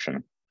same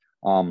action.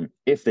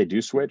 If they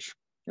do switch,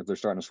 if they're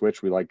starting to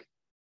switch, we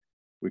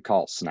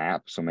call it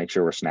snap. So make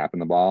sure we're snapping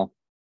the ball.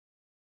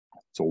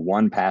 So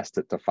 1 passed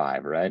it to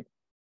 5, right?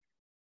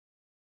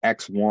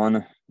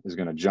 X1 is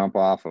going to jump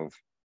off of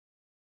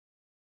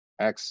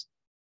X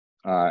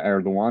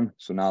or the 1.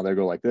 So now they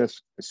go like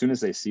this. As soon as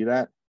they see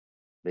that,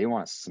 they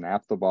want to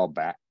snap the ball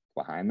back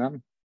behind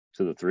them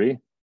to the 3.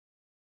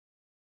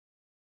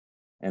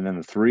 And then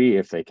the 3,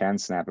 if they can,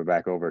 snap it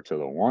back over to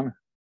the 1.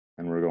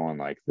 And we're going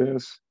like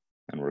this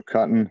and we're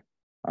cutting.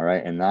 All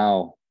right. And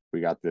now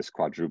we got this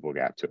quadruple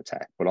gap to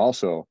attack. But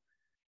also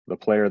the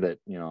player that,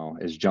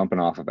 is jumping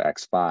off of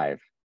X5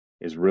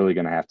 is really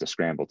going to have to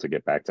scramble to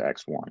get back to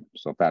X1.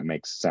 So if that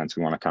makes sense,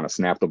 we want to kind of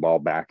snap the ball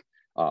back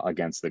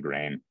against the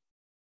grain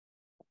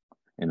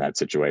in that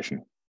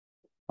situation.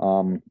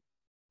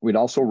 We'd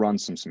also run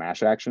some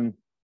smash action,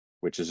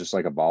 which is just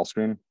like a ball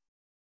screen.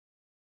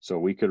 So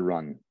we could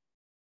run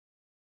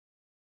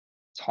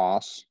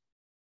toss,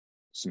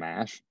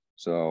 smash.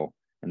 So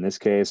in this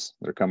case,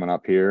 they're coming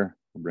up here,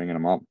 we're bringing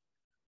them up.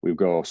 We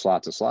go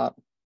slot to slot.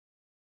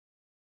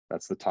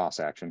 That's the toss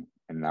action.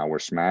 And now we're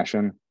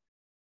smashing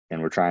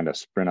and we're trying to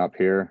sprint up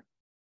here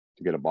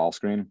to get a ball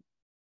screen.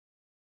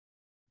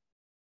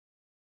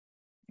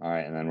 All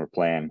right, and then we're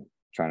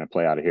trying to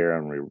play out of here,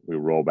 and we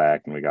roll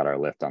back and we got our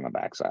lift on the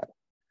backside.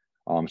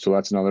 So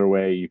that's another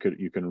way you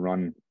can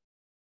run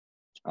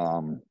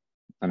an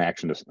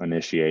action to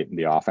initiate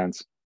the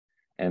offense.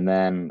 And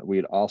then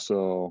we'd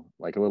also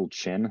like a little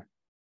chin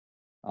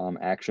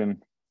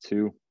action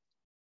too.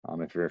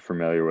 If you're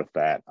familiar with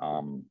that,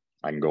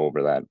 I can go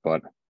over that.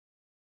 But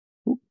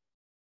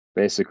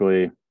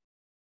basically,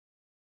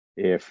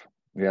 if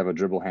we have a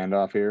dribble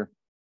handoff here,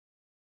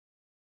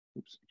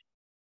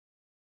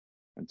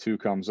 and 2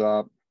 comes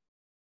up,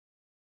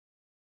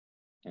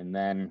 and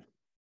then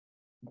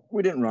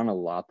we didn't run a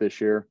lot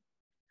this year.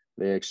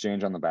 They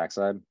exchange on the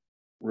backside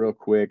real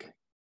quick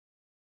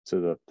to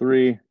the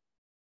 3,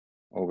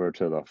 over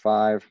to the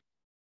 5.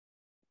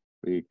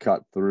 We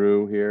cut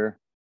through here,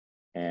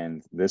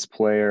 and this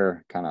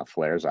player kind of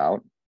flares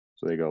out.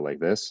 So they go like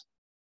this,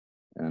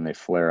 and then they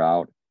flare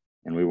out,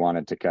 and we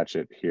wanted to catch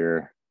it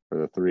here for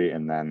the 3,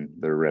 and then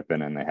they're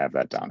ripping and they have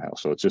that downhill.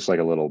 So it's just like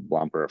a little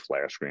bumper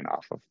flare screen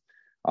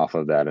off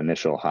of that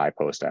initial high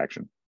post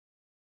action.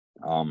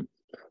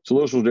 So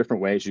those are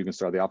different ways you can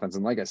start the offense.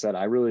 And like I said,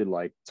 I really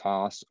like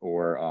toss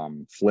or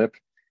flip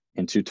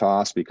into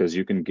toss, because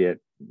you can get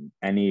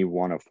any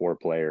one of 4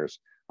 players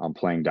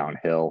playing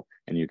downhill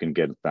and you can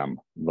get them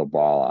the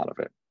ball out of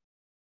it.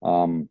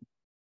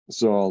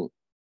 So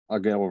I'll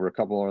get over a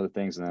couple other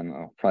things and then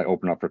I'll probably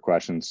open up for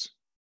questions.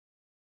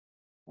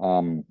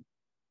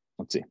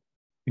 Let's see.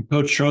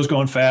 Coach, show's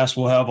going fast.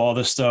 We'll have all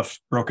this stuff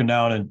broken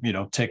down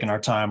and, taking our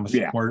time with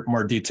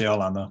more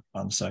detail on the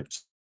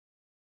sites.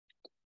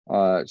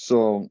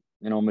 So,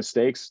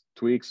 mistakes,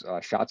 tweaks,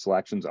 shot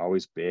selection's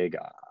always big,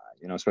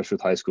 especially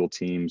with high school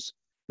teams.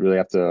 You really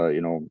have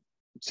to,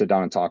 sit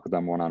down and talk with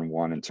them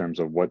one-on-one in terms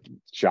of what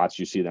shots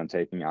you see them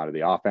taking out of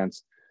the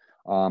offense.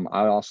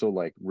 I also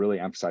really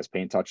emphasize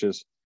paint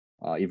touches,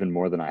 even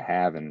more than I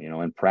have. And,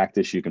 in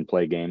practice, you can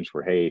play games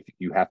where, hey,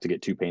 you have to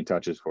get 2 paint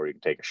touches before you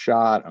can take a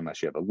shot,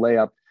 unless you have a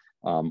layup,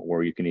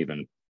 or you can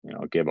even,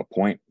 give a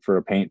point for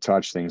a paint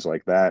touch, things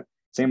like that.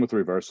 Same with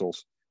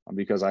reversals.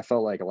 Because I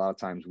felt like a lot of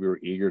times we were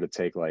eager to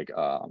take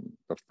the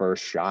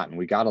first shot, and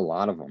we got a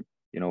lot of them,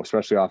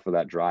 especially off of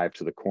that drive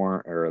to the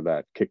corner or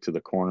that kick to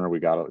the corner. We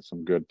got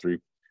some good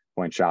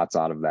 3-point shots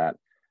out of that.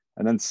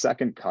 And then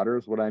second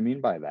cutters, what I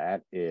mean by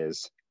that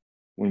is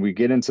when we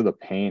get into the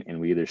paint and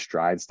we either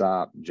stride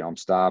stop, jump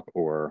stop,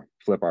 or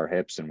flip our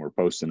hips and we're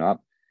posting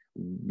up,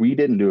 we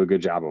didn't do a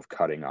good job of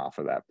cutting off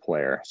of that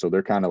player. So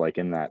they're kind of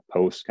in that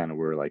post, kind of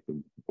where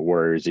the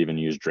Warriors even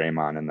use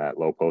Draymond in that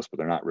low post, but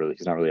he's not really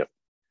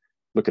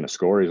looking to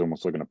score. He's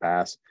almost looking to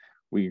pass.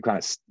 We kind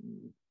of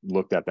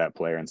looked at that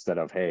player instead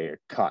of, hey,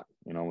 cut,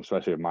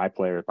 especially if my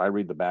player, if I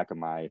read the back of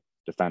my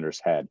defender's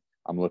head,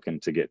 I'm looking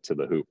to get to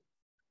the hoop.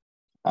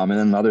 And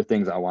then other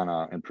things I want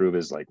to improve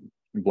is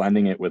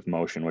blending it with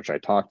motion, which I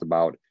talked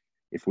about.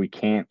 If we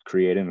can't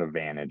create an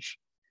advantage,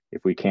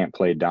 if we can't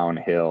play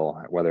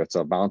downhill, whether it's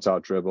a bounce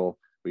out dribble,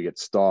 we get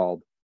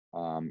stalled,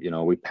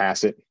 we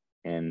pass it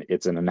and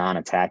it's in a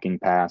non-attacking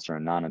pass or a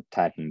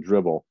non-attacking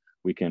dribble,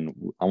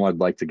 I would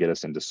like to get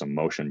us into some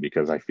motion,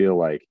 because I feel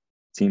like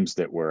teams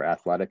that were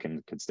athletic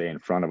and could stay in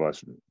front of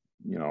us,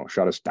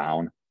 shut us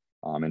down,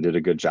 and did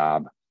a good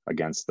job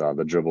against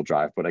the dribble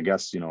drive. But I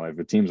guess, if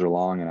the teams are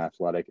long and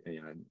athletic,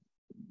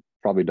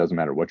 probably doesn't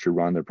matter what you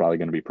run, they're probably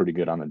going to be pretty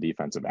good on the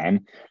defensive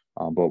end.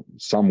 But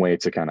some way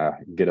to kind of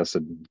get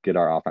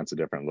our offense a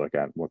different look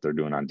at what they're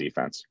doing on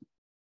defense.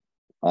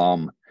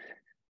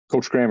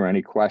 Coach Kramer,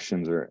 any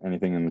questions or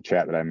anything in the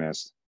chat that I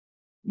missed?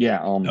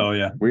 Yeah.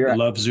 I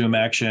love Zoom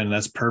action.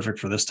 That's perfect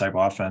for this type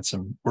of offense.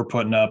 And we're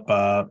putting up,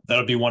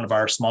 that'll be one of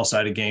our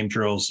small-sided game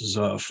drills, is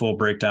a full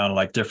breakdown of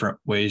like different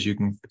ways you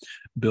can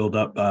build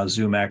up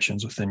Zoom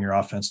actions within your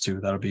offense too.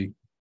 That'll be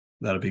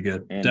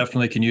good. And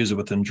definitely can use it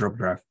within dribble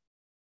drive.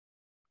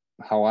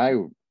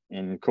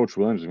 And Coach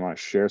Williams, you want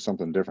to share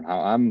something different?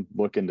 How I'm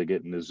looking to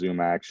get into Zoom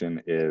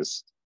action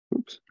is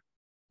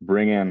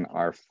bring in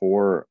our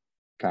 4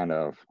 kind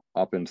of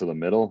up into the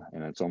middle,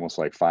 and it's almost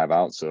like 5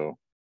 out. So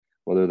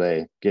whether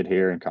they get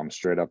here and come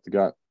straight up the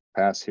gut,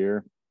 pass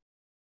here,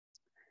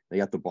 they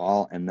got the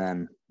ball, and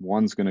then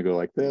one's going to go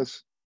like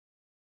this.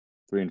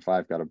 3 and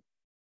 5 got to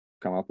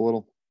come up a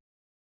little.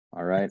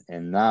 All right.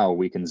 And now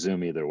we can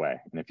zoom either way.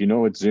 And if you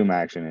know what Zoom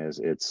action is,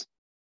 it's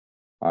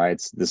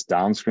this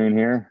down screen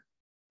here,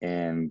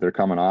 and they're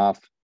coming off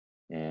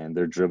and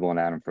they're dribbling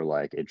at them for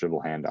like a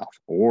dribble handoff.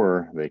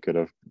 Or they could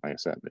have, like I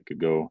said, they could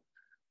go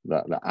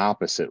the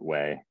opposite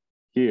way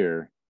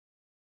here,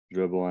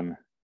 dribbling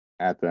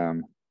at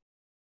them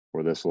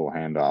for this little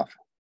handoff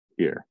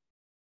here.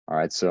 All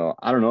right. So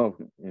I don't know,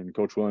 and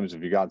Coach Williams,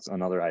 if you got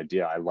another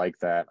idea, I like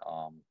that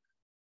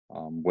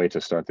way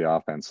to start the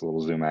offense, a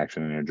little Zoom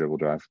action in your dribble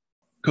drive.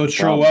 Coach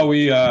Tro, while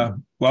we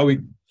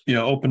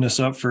open this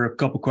up for a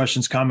couple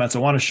questions, comments, I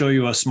want to show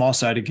you a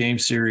small-sided game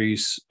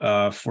series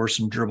for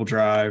some dribble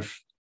drive.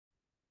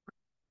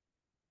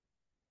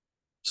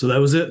 So that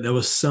was it. That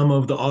was some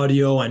of the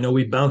audio. I know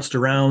we bounced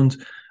around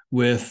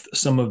with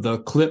some of the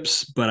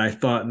clips, but I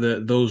thought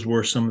that those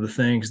were some of the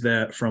things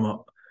that from a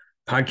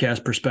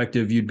podcast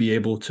perspective, you'd be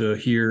able to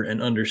hear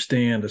and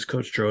understand, as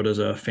Coach Tro does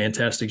a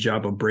fantastic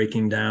job of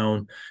breaking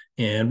down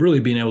and really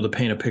being able to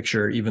paint a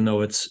picture, even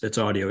though it's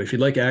audio. If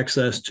you'd like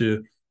access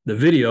to the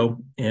video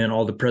and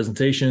all the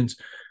presentations,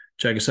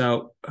 check us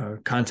out.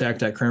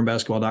 Contact at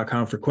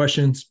cramerbasketball.com for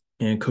questions,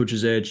 and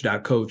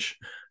coachesedge.coach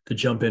to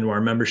jump into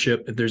our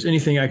membership. If there's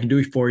anything I can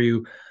do for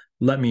you,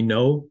 let me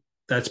know.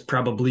 That's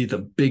probably the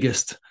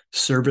biggest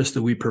service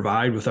that we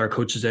provide with our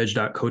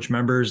coachesedge.coach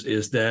members,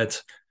 is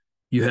that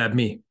you have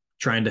me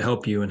trying to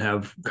help you and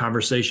have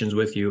conversations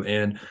with you.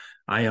 And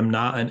I am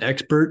not an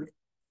expert,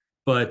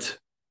 but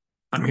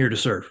I'm here to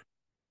serve.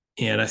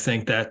 And I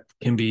think that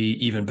can be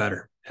even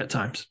better at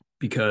times,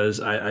 because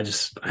I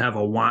have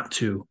a want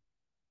to,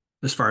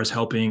 as far as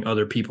helping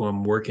other people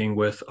and working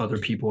with other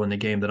people in the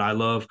game that I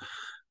love,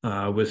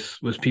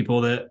 with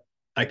people that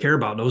I care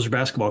about. Those are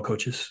basketball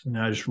coaches, and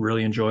I just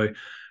really enjoy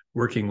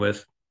working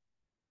with.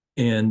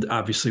 And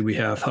obviously we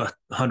have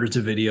hundreds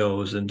of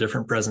videos and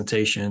different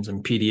presentations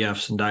and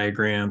PDFs and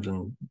diagrams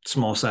and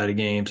small-sided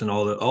games and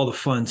all the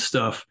fun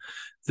stuff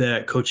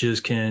that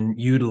coaches can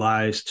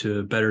utilize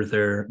to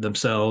better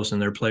themselves and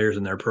their players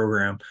and their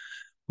program.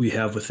 We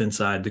have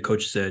inside the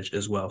Coach's Edge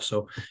as well.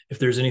 So if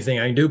there's anything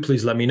I can do,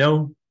 please let me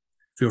know.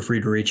 Feel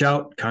free to reach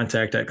out.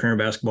 Contact at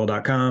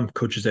cramerbasketball.com,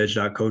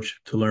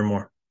 coachesedge.coach to learn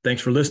more.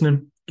 Thanks for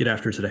listening. Get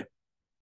after it today.